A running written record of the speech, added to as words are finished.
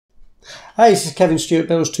Hey, this is Kevin Stewart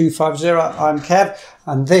Builds 250. I'm Kev,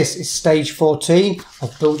 and this is stage 14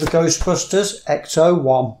 of Build the Ghostbusters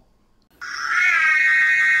Ecto-1.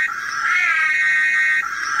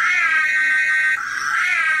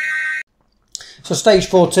 So stage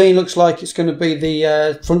 14 looks like it's going to be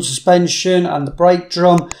the front suspension and the brake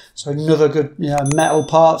drum. So another good metal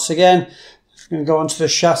parts again. We're going to go on to the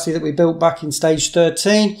chassis that we built back in stage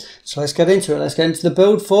 13. So let's get into it. Let's get into the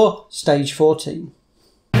build for stage 14.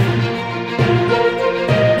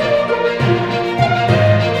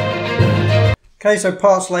 Okay, so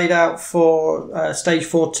parts laid out for stage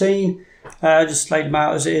 14. Just laid them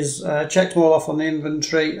out as it is, checked them all off on the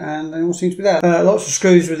inventory, and they all seem to be there. Lots of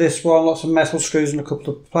screws with this one, lots of metal screws and a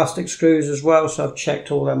couple of plastic screws as well, so I've checked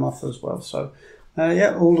all them off as well. So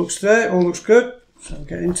yeah, all looks there, all looks good. So we'll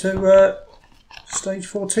get into stage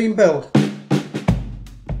 14 build.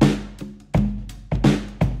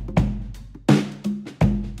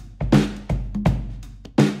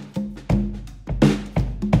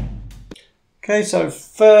 Okay, so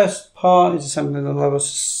first part is assembling the lower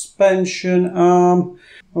suspension arm,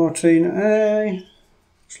 14A,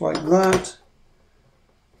 looks like that.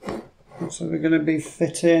 So we're going to be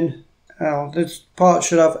fitting L. This part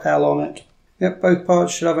should have L on it. Yep, both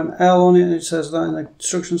parts should have an L on it, and it says that in the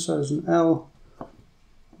instructions, so there's an L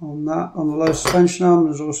on that, on the lower suspension arm.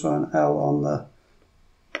 There's also an L on the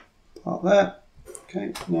part there.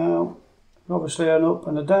 Okay, now obviously an up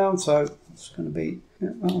and a down, so it's going to be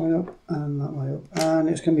that way up and that way up, and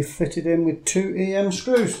it's going to be fitted in with 2 EM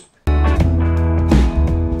screws.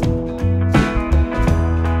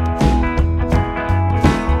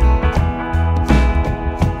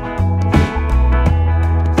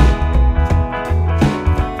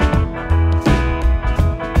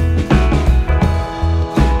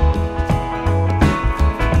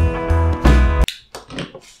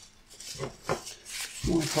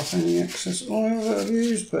 Wipe off any excess oil that I've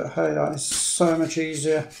used, but hey, that is so much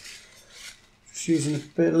easier. Just using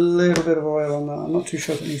a little bit of oil on that. I'm not too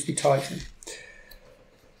sure if it needs to be tightened.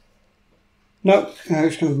 No,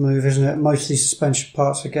 it's going to move, isn't it? Most of these suspension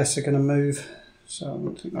parts, I guess, are going to move, so I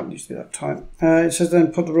don't think that needs to be that tight. It says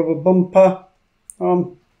then put the rubber bumper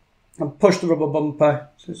on and push the rubber bumper.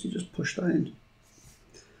 It says you just push that in.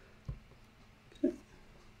 Okay.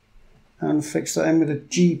 And fix that in with a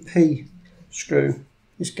GP screw.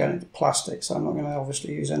 It's going into plastic, so I'm not going to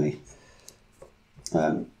obviously use any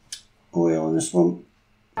oil on this one.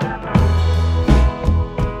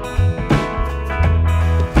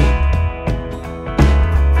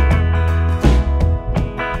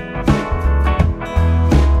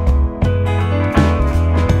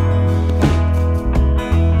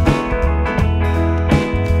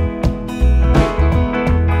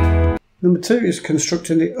 Number 2 is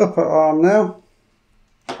constructing the upper arm now.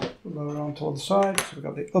 Lower arm toward the side, so we've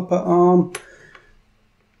got the upper arm,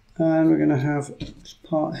 and we're going to have this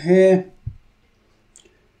part here,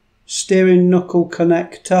 steering knuckle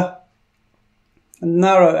connector, a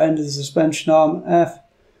narrow end of the suspension arm F,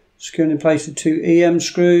 securing in place with 2 EM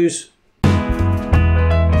screws.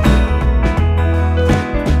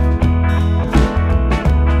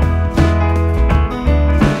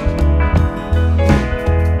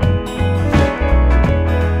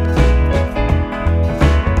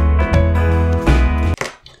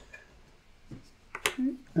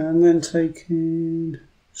 And then taking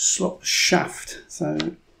slot shaft. So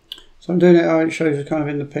I'm doing it how it shows you kind of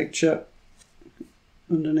in the picture.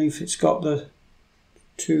 Underneath it's got the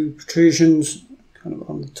 2 protrusions kind of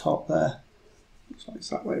on the top there. Looks like it's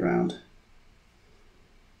that way around.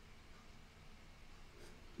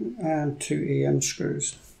 And 2 EM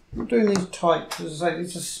screws. I'm doing these tight because as I say,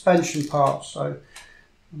 it's a suspension part, so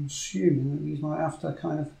I'm assuming that these might have to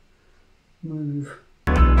kind of move.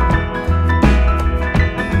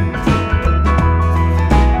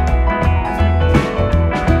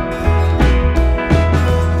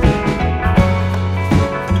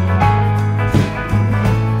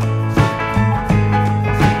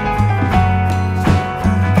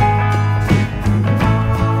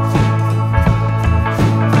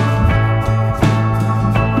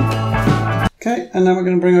 Okay, and then we're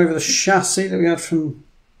going to bring over the chassis that we had from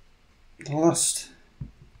the last,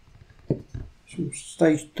 from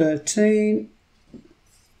stage 13.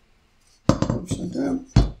 Upside down.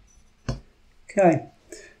 Okay,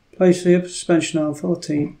 place the upper suspension arm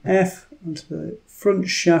 14F onto the front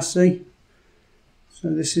chassis.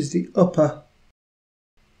 So this is the upper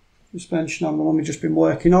suspension arm, the one we've just been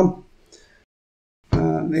working on.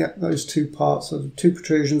 Those 2 parts, so the 2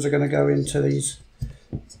 protrusions are going to go into these.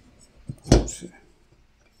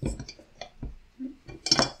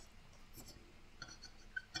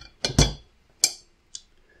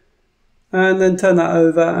 and then turn that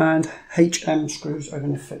over, and HM screws are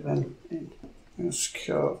going to fit them in. I'm going to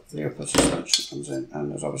secure the upper suspension comes in,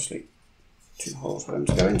 and there's obviously 2 holes for them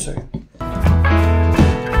to go into.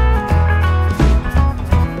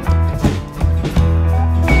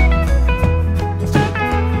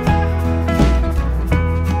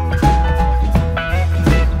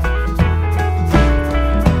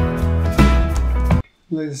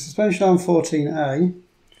 The suspension arm 14A,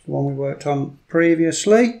 the one we worked on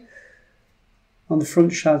previously, on the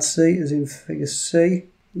front shad seat is in figure C.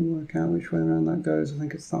 Work out which way around that goes. I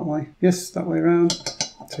think it's that way. Yes, that way around.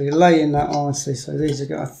 So you lay in that honestly. So these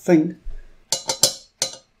are, I think,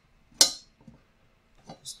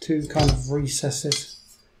 there's 2 kind of recesses.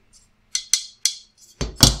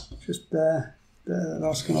 Just there.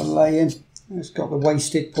 That's going to lay in. It's got the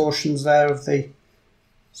wasted portions there of the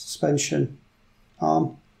suspension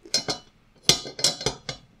arm.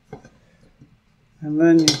 And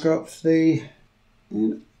then you've got the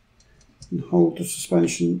and hold the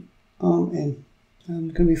suspension arm in,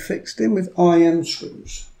 and going to be fixed in with IM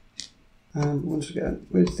screws. And once again,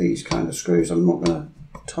 with these kind of screws, I'm not going to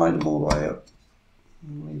tie them all the way up.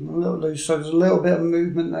 I'm leaving them a little loose, so there's a little bit of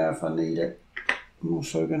movement there if I need it. I'm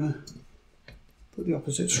also going to put the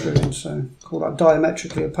opposite screw in, so call that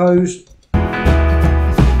diametrically opposed.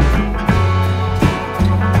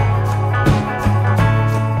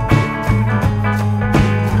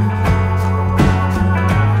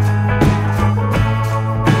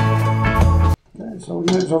 So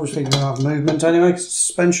it's obviously going to have movement anyway, it's a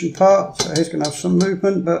suspension part, so it's going to have some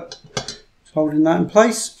movement, but it's holding that in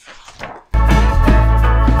place.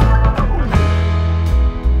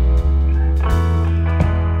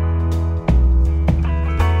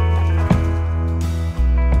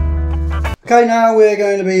 Okay, now we're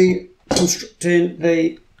going to be constructing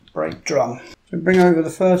the brake drum. So bring over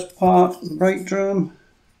the first part of the brake drum,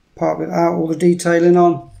 part without all the detailing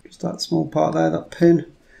on, just that small part there, that pin.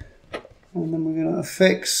 And then we're going to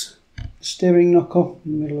affix the steering knuckle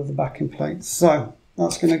in the middle of the backing plate. So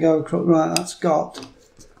that's going to go across, right, that's got,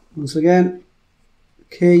 once again, a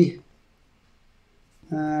key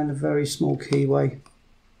and a very small keyway.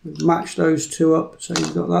 We've matched those 2 up, so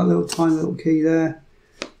you've got that little tiny little key there.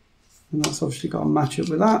 And that's obviously got to match up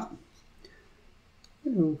with that.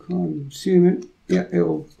 It'll kind of assuming, yeah,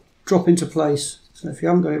 it'll drop into place. So if you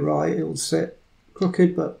haven't got it right, it'll sit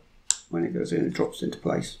crooked, but when it goes in, it drops into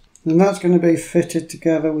place. And that's going to be fitted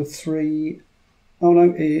together with 2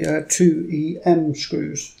 EM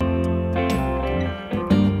screws. Okay,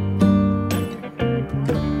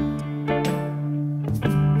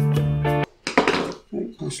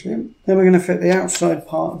 nicely in. Then we're going to fit the outside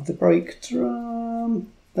part of the brake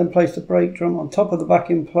drum. Then place the brake drum on top of the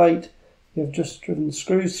backing plate. You've just driven the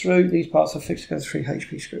screws through. These parts are fixed together with 3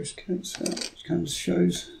 HP screws. Okay, so it kind of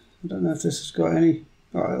shows. I don't know if this has got any.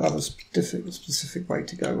 Alright, it'll have a specific way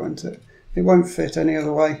to go, won't it? It won't fit any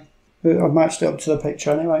other way. But I've matched it up to the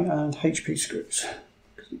picture anyway, and HP screws,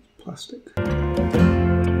 because it's plastic.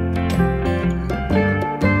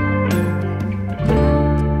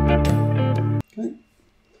 Okay,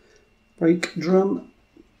 brake drum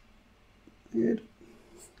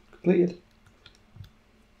completed.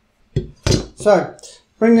 So,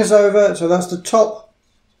 bring this over, so that's the top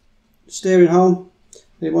steering hole.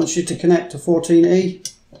 It wants you to connect to 14E,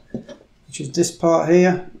 which is this part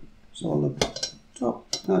here. So on the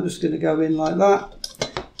top, I'm just going to go in like that.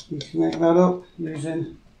 You connect that up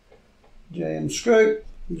using JM screw.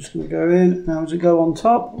 I'm just going to go in. Now does it go on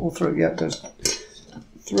top or through? Yeah, it goes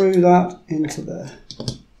through that into there.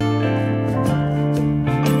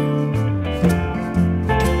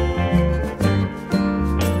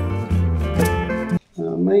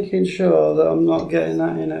 Making sure that I'm not getting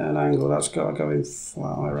that in at an angle. That's got to go in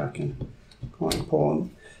flat, I reckon. Quite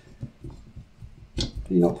important.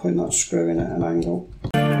 You're not putting that screw in at an angle.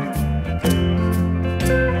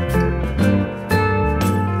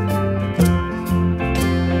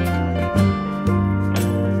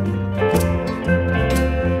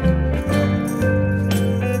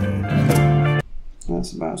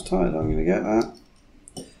 That's about as tight as I'm going to get that.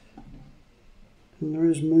 And there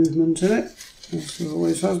is movement in it. As there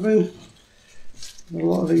always has been. A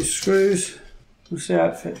lot of these screws, we'll see how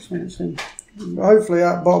it fits when it's in. Hopefully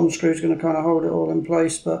that bottom screw is going to kind of hold it all in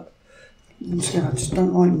place, but I just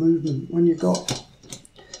don't like movement. When you've got,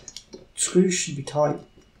 screws should be tight,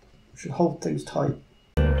 should hold things tight.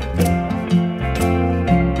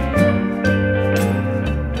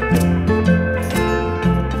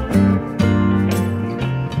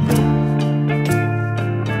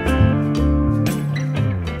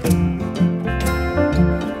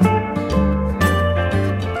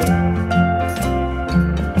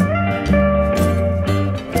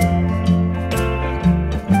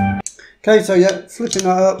 Okay, so yeah, flipping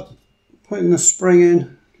that up, putting the spring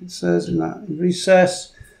in, it says in that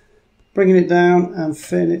recess, bringing it down and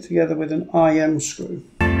fitting it together with an IM screw.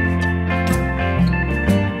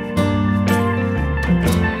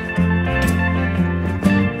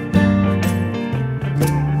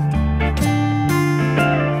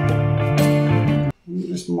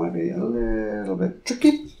 This might be a little bit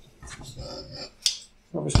tricky.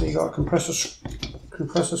 Obviously, you got to compress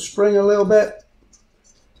the spring a little bit,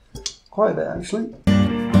 quite a bit actually.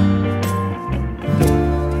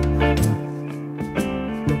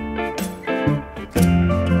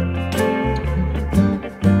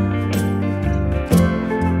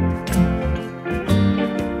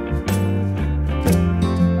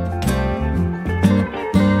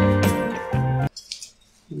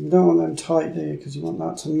 You don't want them tight, do you? Because you want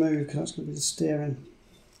that to move, because that's going to be the steering.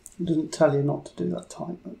 It doesn't tell you not to do that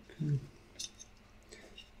tight, but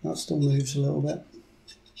that still moves a little bit.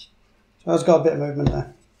 So that's got a bit of movement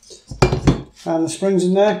there. And the springs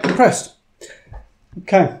in there compressed.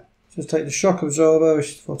 Okay, just take the shock absorber, which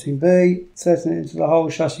is 14B, setting it into the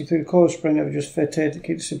whole chassis through the coil spring that we just fitted to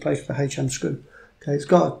keep this in place with the HM screw. Okay, it's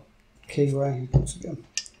got a key where it puts it on.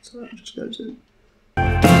 So that just goes in.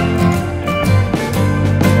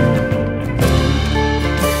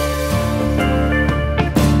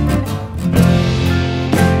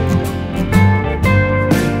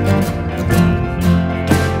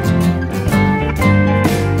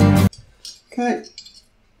 Okay.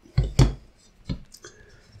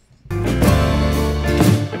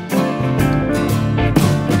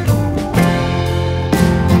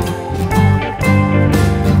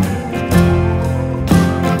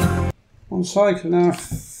 On side, we're now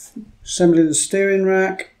assembling the steering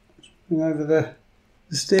rack. Bring over the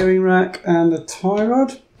steering rack and the tie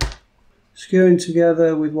rod, screwing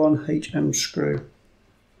together with one HM screw,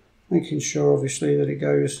 making sure obviously that it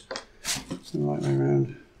goes the right way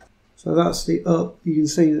around. So that's the up, you can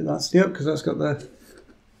see that that's the up because that's got the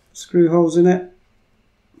screw holes in it.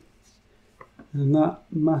 And that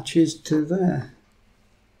matches to there.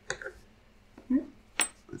 Yep,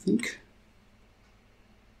 I think.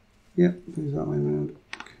 Yep, goes that way around.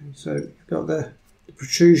 Okay, so you've got the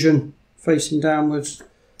protrusion facing downwards.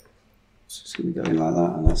 So it's going to be going like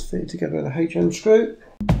that, and that's fitted together with a HM screw.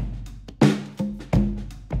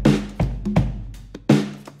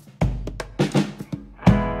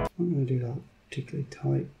 Do that particularly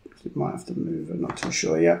tight because it might have to move, I'm not too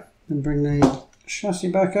sure yet. Then bring the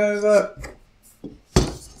chassis back over.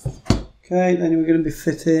 Okay, then we're going to be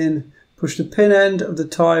fitting, push the pin end of the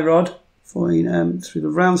tie rod 14M through the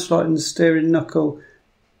round slot in the steering knuckle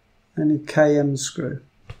and a KM screw.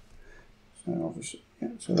 So obviously, yeah,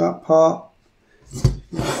 so that part is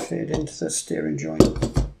fitted into the steering joint.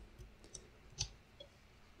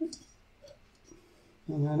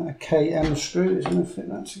 And then a KM screw is going to fit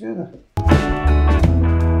that together. I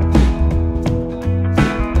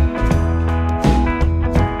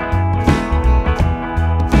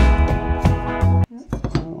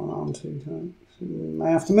don't want arm too tight, so you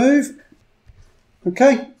may have to move.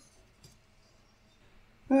 Okay.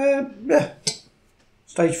 Yeah.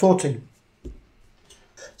 Stage 14.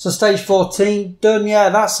 So stage 14 done. Yeah,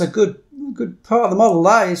 that's a good part of the model.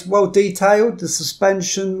 That is well detailed. The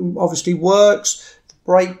suspension obviously works.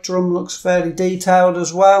 Brake drum looks fairly detailed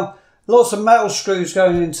as well. Lots of metal screws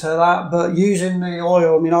going into that, but using the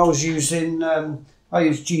oil, I mean, I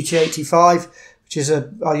use GT85, which is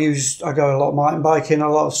I go a lot of mountain biking, a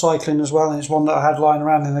lot of cycling as well, and it's one that I had lying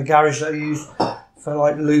around in the garage that I use for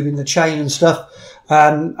like lubing the chain and stuff.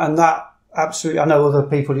 And that absolutely, I know other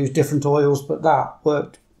people use different oils, but that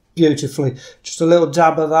worked beautifully. Just a little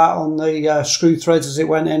dab of that on the screw threads as it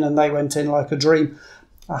went in, and they went in like a dream.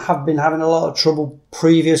 I have been having a lot of trouble,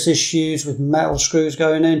 previous issues with metal screws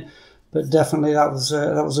going in, but definitely that was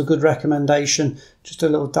a good recommendation. Just a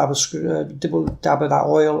little dab of dab of that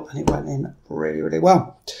oil, and it went in really, really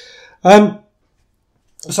well.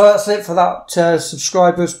 So that's it for that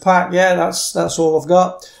subscribers pack. Yeah, that's all I've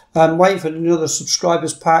got. I'm waiting for another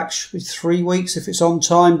subscribers pack. Should be 3 weeks if it's on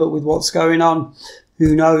time, but with what's going on,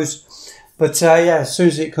 who knows. But yeah, as soon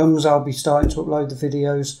as it comes, I'll be starting to upload the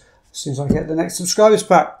videos as soon as I get the next subscribers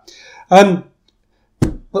pack.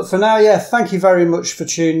 But for now, yeah, thank you very much for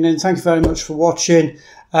tuning in. Thank you very much for watching.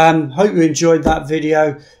 Hope you enjoyed that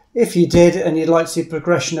video. If you did and you'd like to see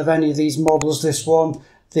progression of any of these models, this one,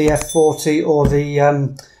 the F40 or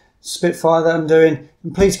the Spitfire that I'm doing,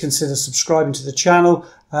 and please consider subscribing to the channel.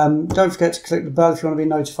 Don't forget to click the bell if you want to be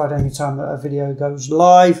notified anytime that a video goes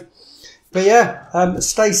live. But yeah,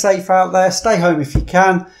 stay safe out there, stay home if you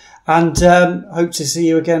can, and hope to see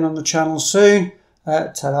you again on the channel soon.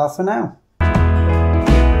 Ta-da for now.